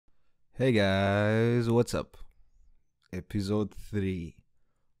Hey guys, what's up? Episode 3.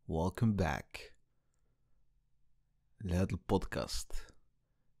 Welcome back لهذا البودكاست.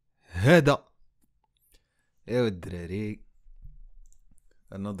 هذا يا الدراري.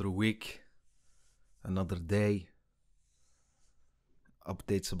 Another week, another day.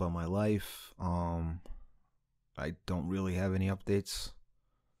 Updates about my life. I don't really have any updates.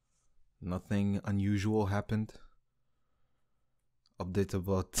 Nothing unusual happened. Update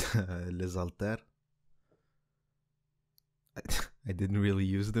about les haltères. I didn't really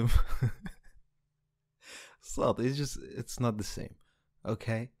use them. So it's not the same.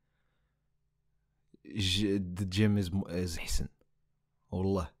 Okay? The gym is حسن.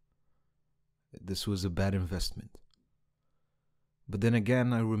 والله. This was a bad investment. But then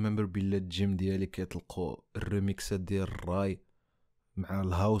again, I remember بلا الجيم ديالي كيطلقوا الريميكسات ديال الراي مع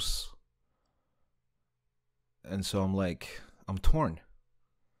الهاوس. And so I'm like, I'm torn.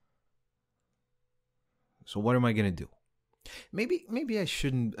 So what am I gonna do? Maybe I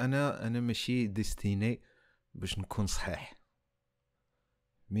shouldn't. أنا ماشي ديستيني باش نكون صحيح.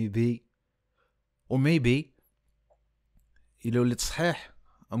 Maybe إلا وليت صحيح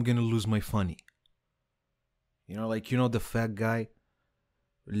I'm gonna lose my funny. The fat guy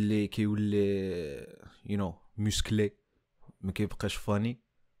اللي كيولي مسكلي ما كيبقاش فاني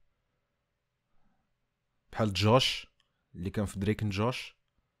بحال جوش اللي كان في دريك جوش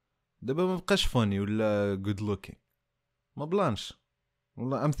دابا ما بقاش فاني ولا good looking ما بلانش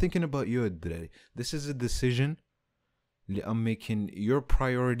والله. I'm thinking about you الدراري. This is a decision اللي I'm making your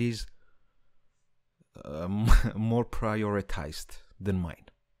priorities more prioritized than mine.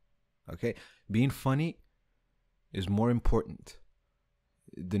 Okay, being funny is more important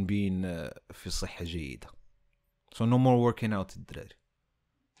than being في صحة جيدة. So no more working out الدراري.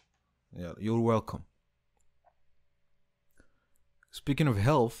 Yeah, you're welcome. Speaking of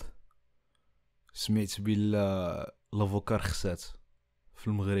health, سمعت بلا لافوكا رخصات في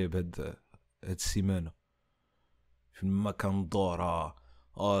المغرب هاد السيمانة. فيما كندور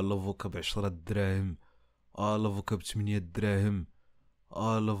لافوكا ب10 دراهم، لافوكا ب8 دراهم،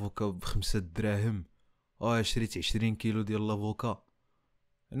 لافوكا ب5 دراهم، شريت 20 كيلو ديال لافوكا.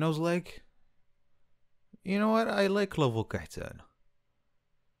 And I was like, you know what, I like لافوكا حتى أنا.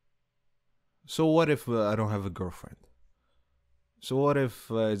 So what if I don't have a girlfriend? So what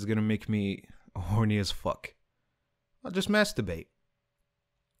if it's gonna make me horny as fuck? I'll just masturbate.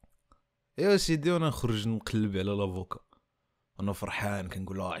 يا سيدي وانا نخرج نقلب على لافوكا انا فرحان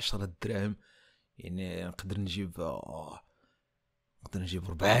كنقول 10 دراهم يعني نقدر نجيب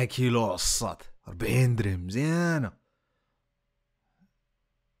 4 كيلو عصات 40 درهم مزيانه،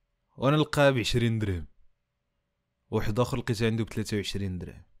 وانا نلقاها ب20 درهم، واحد اخر لقيت عنده ب23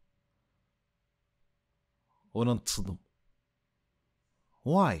 درهم وانا نتصدم.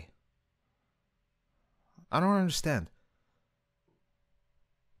 Why? I don't understand.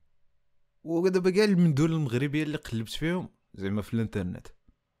 ودابا كاع المندول المغربيه اللي قلبت فيهم زعما في الانترنت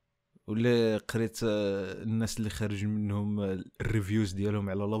ولا قريت الناس اللي خارج منهم الريفيوز ديالهم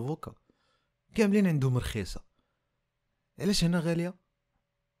على لافوكا كاملين عندهم رخيصه. علاش هنا غاليه؟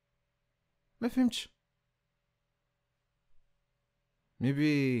 ما فهمتش.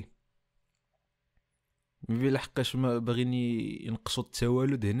 ميبي لحقاش ما باغيين ينقصوا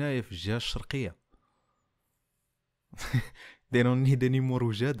التوالد هنايا في الجهه الشرقيه. They don't need any more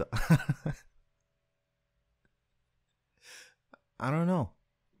وجادة. I don't know.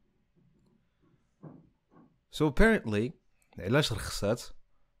 So apparently علاش رخصات؟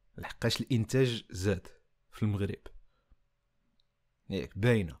 لحقاش الانتاج زاد في المغرب ياك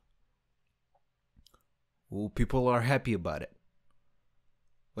باينه و people are happy about it.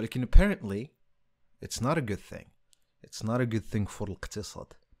 ولكن apparently it's not a good thing. It's not a good thing for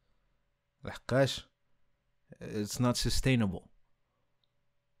الاقتصاد لحقاش it's not sustainable.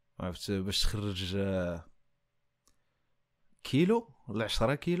 عرفت باش تخرج كيلو ولا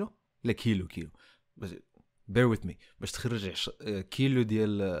 10 كيلو لا كيلو بس bear with me باش تخرج كيلو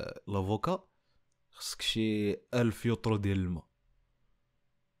ديال لافوكا خصك شي 1000 يوترو ديال الماء،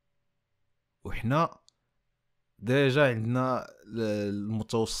 وحنا ديجا عندنا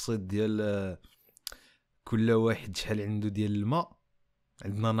المتوسط ديال كل واحد شحال عنده ديال الماء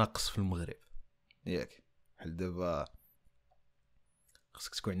عندنا ناقص في المغرب ياك. بحال دابا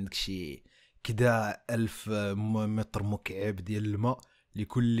خصك تكون عندك شي كدا 1000 متر مكعب ديال الماء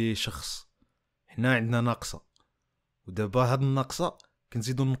لكل شخص. حنا عندنا ناقصه، ودابا هاد الناقصه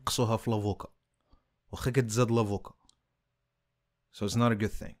كنزيدو نقصوها في لافوكا واخا كتزاد لافوكا. So it's not a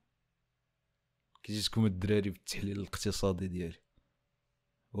good thing. كيجيكم الدراري بالتحليل الاقتصادي ديالي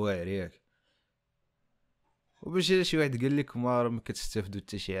واعر ياك. وباش شي واحد قال لك ما كتستافدوا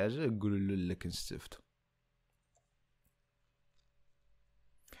حتى شي حاجه قولوا له لا كنستافدوا.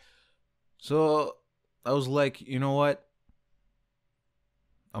 So I was like, you know what,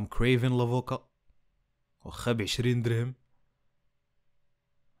 I'm craving لافوكا واخا ب20 درهم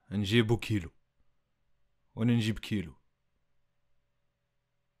نجيبو كيلو. وانا نجيب كيلو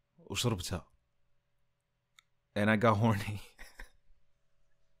وشربتها and I got horny.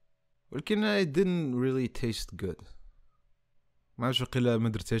 ولكن it didn't really taste good. ما عرفتش وقيلا ما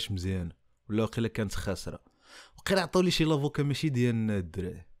درتهاش مزيان ولا وقيلا كانت خاسره، وقيلا عطاولي شي لافوكا ماشي ديال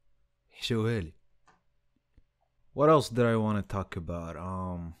الدراري حشوها لي. What else did I want to talk about?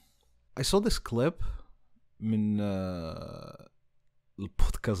 I saw this clip من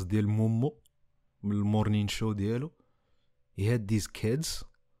البودكاست ديال مومو من المورنين شو ديالو. He had these kids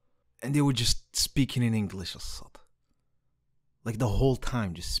and they were just speaking in English الصاد. Like the whole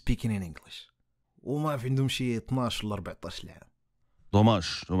time just speaking in English. وما في عندهم شي 12 ولا 14 عام.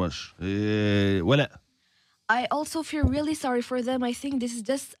 دوماج ولا I also feel really sorry for them. I think this is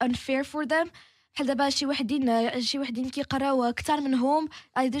just unfair for them. حال دابا شي وحدين كيقراو اكثر منهم.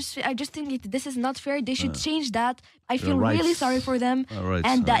 I just think this is not fair. They should change that. I feel really sorry for them,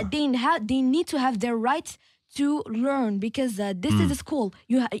 and that they need to have their right to learn, because this is a school.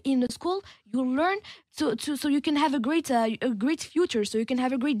 In the school you learn so you can have a great future, so you can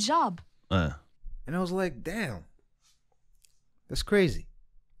have a great job. And I was like, damn, that's crazy.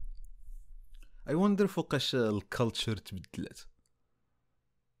 I wonder فوقاش الكالتشر تبدلت.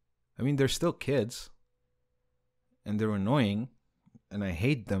 I mean, they're still kids and they're annoying and I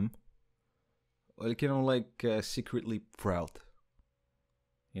hate them. Like, I'm like secretly proud.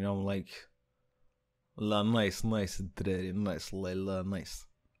 You know, I'm like, la nice الدراري nice la nice.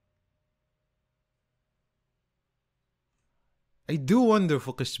 I do wonder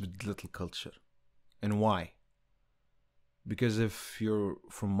فوقاش تبدلت الكالتشر and why. Because if you're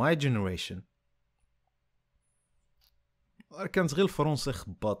from my generation, كانت غير الفرنسي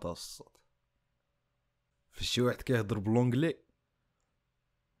خباطه الصوت. فشي واحد كيهضر بالونجلي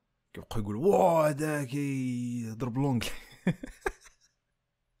كيبقى يقول واه هذا كيهضر بالونجلي.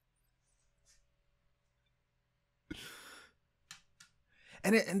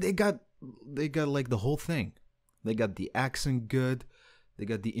 and they got like the whole thing. They got the accent good, they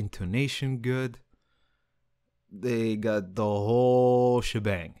got the intonation good, they got the whole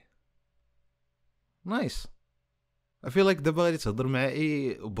shebang. Nice. I feel like دابا غادي تهضر مع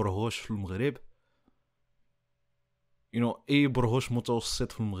اي برهوش في المغرب، you know، اي برهوش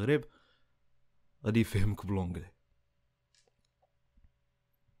متوسط في المغرب غادي يفهمك بالونجلي.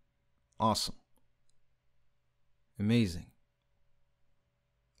 Awesome. Amazing.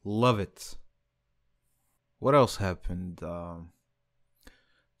 Love it. What else happened?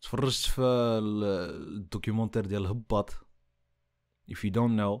 تفرجت في الدوكيومنتير ديال الهباط. If you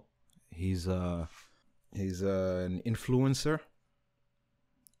don't know, he's an influencer.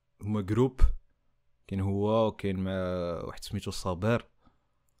 هما جروب كاين هو وكاين مع واحد سميتو صابر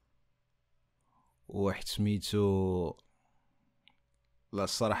وواحد سميتو، لا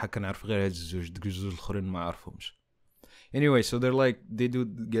الصراحة كنعرف غير هاد الزوج، ديك الزوج الاخرين ما عارفهمش. Anyway, so they're like they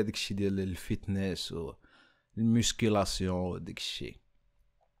do كاع داكشي ديال الفيتنس و المسكيلاسيون وداكشي.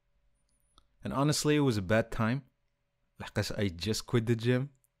 And honestly it was a bad time لحقاش I just quit the gym.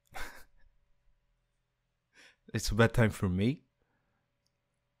 It's a bad time for me.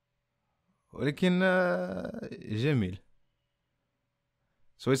 ولكن جميل.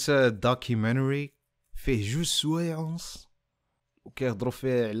 So it's a documentary فيه 2 سوايع ونص وكيهضروا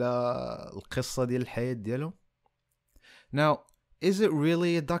فيه على القصة ديال الحياة ديالهم. Now, is it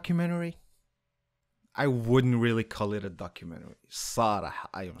really a documentary? I wouldn't really call it a documentary. صراحة,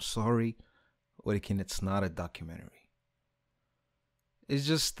 I am sorry. ولكن it's not a documentary. It's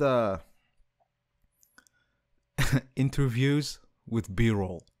just interviews with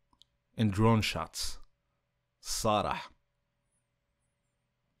B-roll and drone shots. صراحة.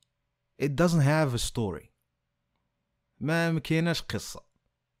 It doesn't have a story. ما كايناش قصة.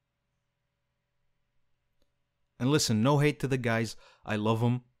 And listen, no hate to the guys. I love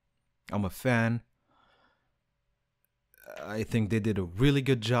them. I'm a fan. I think they did a really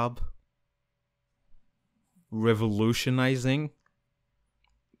good job revolutionizing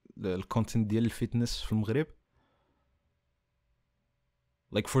the content ديال الفيتنس في المغرب.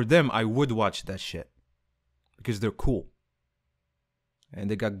 Like for them, I would watch that shit because they're cool and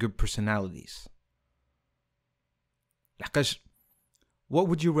they got good personalities. لحقاش, what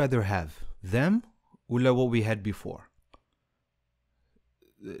would you rather have? Them ولا what we had before?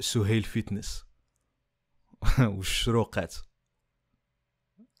 سهيل فيتنس والشروقات.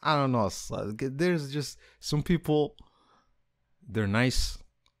 I don't know. There's just some people, they're nice,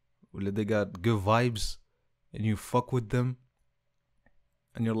 they got good vibes, and you fuck with them,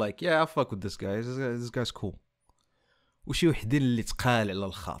 and you're like, yeah, I fuck with this guy. This guy's cool. وشي وحدين اللي تقال على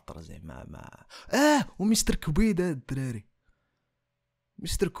الخاطر زعما ما ومستر كوبيدا الدراري.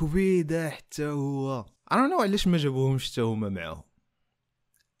 مستر كوبيدا حتى هو I don't know علاش ما جابوهمش حتى هما معاهم.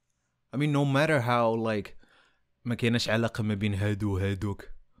 I mean no matter how like ما كايناش علاقة ما بين هادو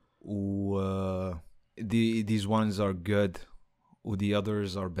وهادوك و these ones are good و the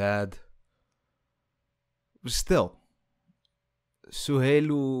others are bad. But still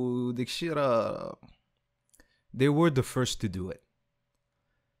سهيل و داكشي راه they were the first to do it.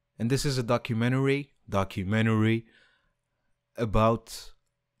 And this is a documentary about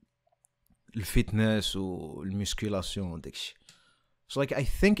الفتنس والمسكولاسيون وداكشي. So like I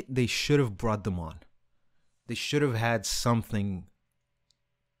think they should have brought them on. They should have had something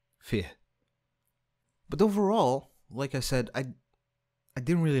فيه. But overall, like I said, I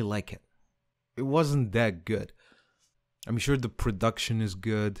didn't really like it. It wasn't that good. I'm sure the production is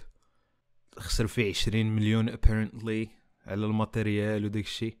good. خسر فيه 20 مليون apparently على الماتريال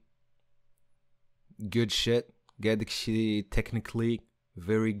وداكشي. Good shit. قاعد داكشي technically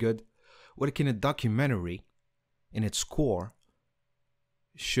very good. ولكن a documentary in its core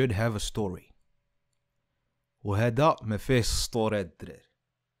should have a story. وهذا ما فيهش story الدراري.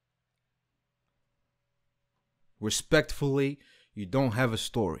 Respectfully, you don't have a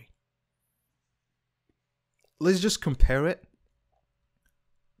story. Let's just compare it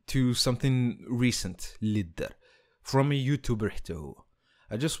to something recent اللي دار from a YouTuber حتى هو.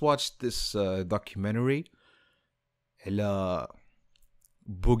 I just watched this documentary على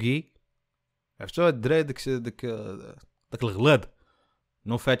بوغي. عرفتو الدراري داك الغلاد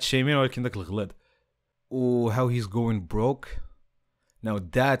no fat shaming ولكن داك الغلاد و how he's going broke. Now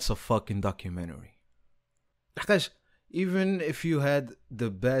that's a fucking documentary. لحقاش even if you had the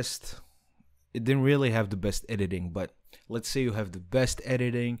best, it didn't really have the best editing, but let's say you have the best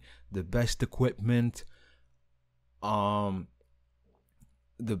editing, the best equipment,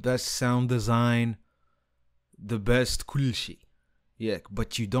 the best sound design, the best كل شيء. Yeah,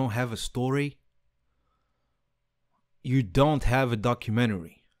 but you don't have a story. You don't have a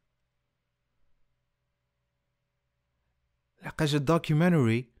documentary. لحقاش a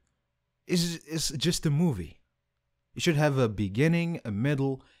documentary is just a movie. It should have a beginning, a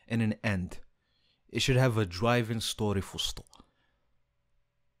middle, and an end. It should have a driving story في وسطو.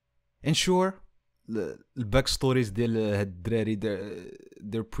 And sure, the backstories ديال هاد الدراري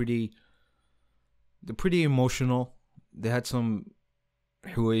they're pretty emotional. They had some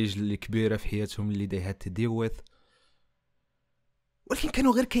حوايج اللي كبيرة في حياتهم اللي they had to deal with. ولكن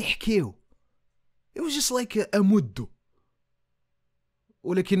كانوا غير كيحكيو. It was just like a مدو.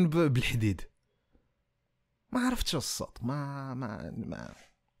 ولكن بالحديد. ما عرفتش الصوت. ما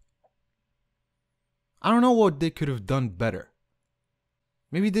I don't know what they could have done better.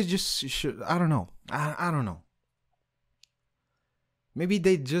 Maybe they just should. I don't know. I don't know. Maybe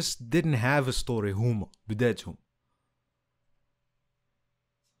they just didn't have a story. هما بدايتهم.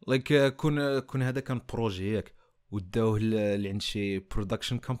 Like كون هذا كان بروجي ياك وداوه لعند شي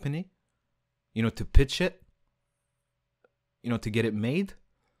production company, you know, to pitch it, you know, to get it made.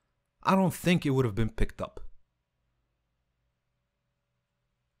 I don't think it would have been picked up.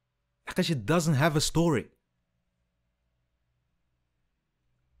 Because it doesn't have a story.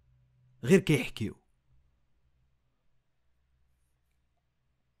 غير كيحكيو.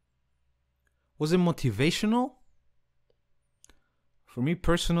 Was it motivational? For me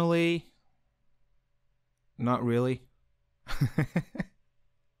personally, not really.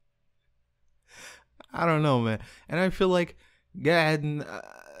 I don't know, man. And I feel like قاعد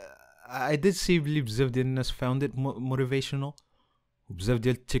I did see بلي بزاف ديال الناس found it motivational. وبزاف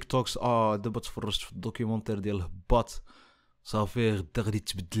ديال التيك توكس دابا تفرجت في الدوكيومنتير ديال الهباط صافي غدا غادي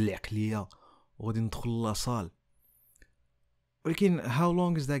تبدل العقليه وغادي ندخل لاصال. ولكن how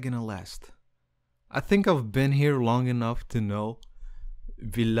long is that gonna last? I think I've been here long enough to know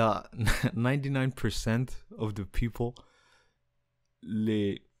بلا 99% of the people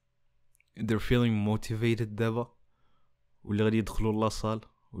اللي they're feeling motivated دابا واللي غادي يدخلوا لاصال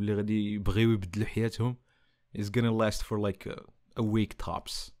واللي غادي يبغيو يبدلوا حياتهم is gonna last for like a week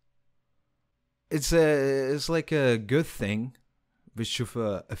tops. It's like a good thing باش تشوف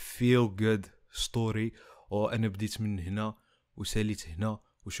a feel good story او انا بديت من هنا وساليت هنا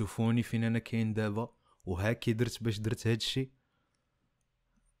وشوفوني فين انا كاين دابا وهاكي درت باش درت هادشي.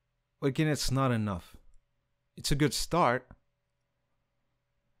 ولكن it's not enough. It's a good start.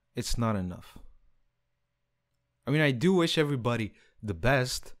 It's not enough. I mean, I do wish everybody the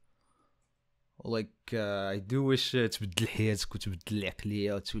best. Like I do wish تبدل حياتك وتبدل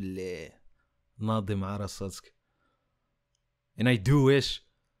العقلية وتولي ناضي مع راسك. And I do wish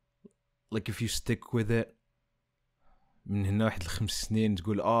like if you stick with it من هنا واحد ل5 سنين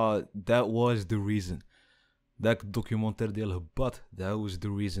تقول that was the reason. داك الدوكيومنتير ديال هباط that was the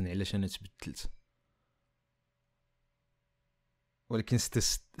reason علاش انا تبدلت. ولكن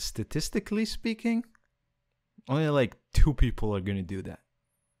statistically speaking only like 2 people are gonna do that.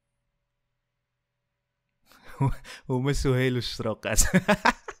 وما سهيل الشروقات.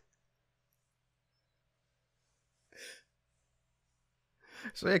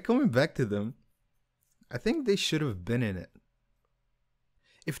 So yeah, coming back to them, I think they should have been in it.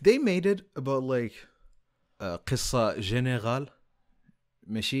 If they made it about like قصة جنرال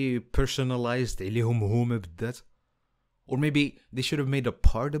ماشي personalized عليهم هما بالذات, or maybe they should have made a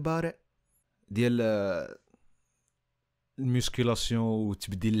part about it ديال الميسكيلاسيون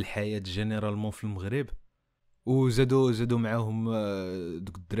وتبديل الحياة جنرالمون في المغرب, وزادوا معاهم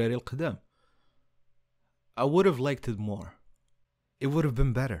دوك الدراري القدام. I would have liked it more. It would have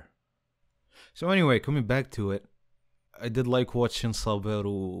been better. So anyway, coming back to it, I did like watching صابر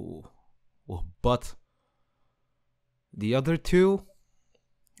وهبط. The other 2,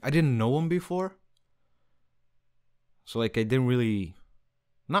 I didn't know them before. So like I didn't really,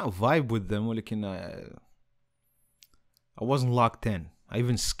 not vibe with them, ولكن I wasn't locked in. I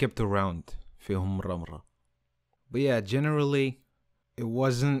even skipped around فيهم مرة. But yeah, generally, it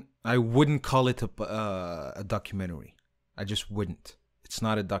wasn't, I wouldn't call it a documentary. I just wouldn't. It's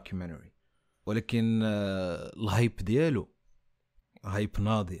not a documentary. ولكن الهايب ديالو هايب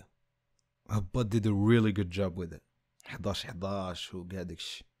ناضية. هبط did a really good job with it. 11 وكاع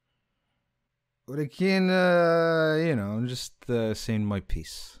داكشي. ولكن you know, I'm just saying my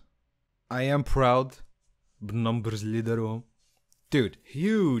piece. I am proud بالنمبرز اللي داروهم. Dude,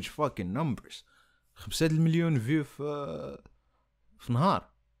 huge fucking numbers. 5 مليون فيو في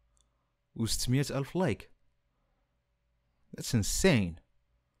نهار و600,000 لايك. That's insane.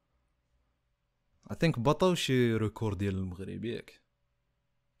 I think بطاو شي ريكورد ديال المغرب ياك.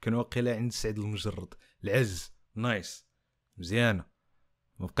 كانوا واقيلا عند سعيد المجرد. العز نايس مزيانة.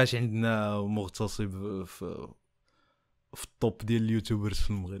 مبقاش عندنا مغتصب في الطوب ديال اليوتيوبرز في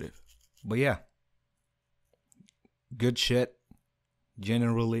المغرب. But yeah, good shit.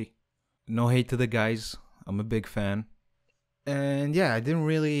 Generally, no hate to the guys. I'm a big fan. And yeah, I didn't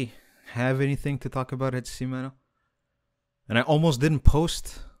really have anything to talk about هاد السيمانة. And I almost didn't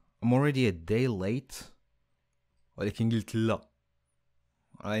post. I'm already a day late. ولكن قلت لا.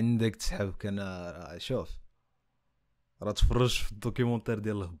 عندك تسحب كان شوف. راه تفرج في الدوكيومنتير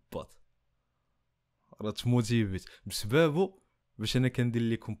ديال الهباط. راه تموتيفيت بسببه باش انا كندير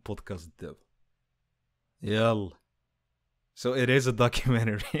لكم بودكاست دابا. يلا. So it is a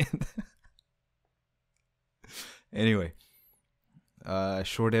documentary. Anyway,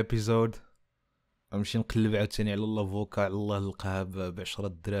 short episode. غنمشي نقلب عاوتاني على لافوكا على الله نلقاها ب10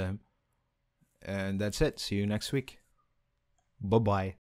 دراهم. And that's it. See you next week. Bye bye.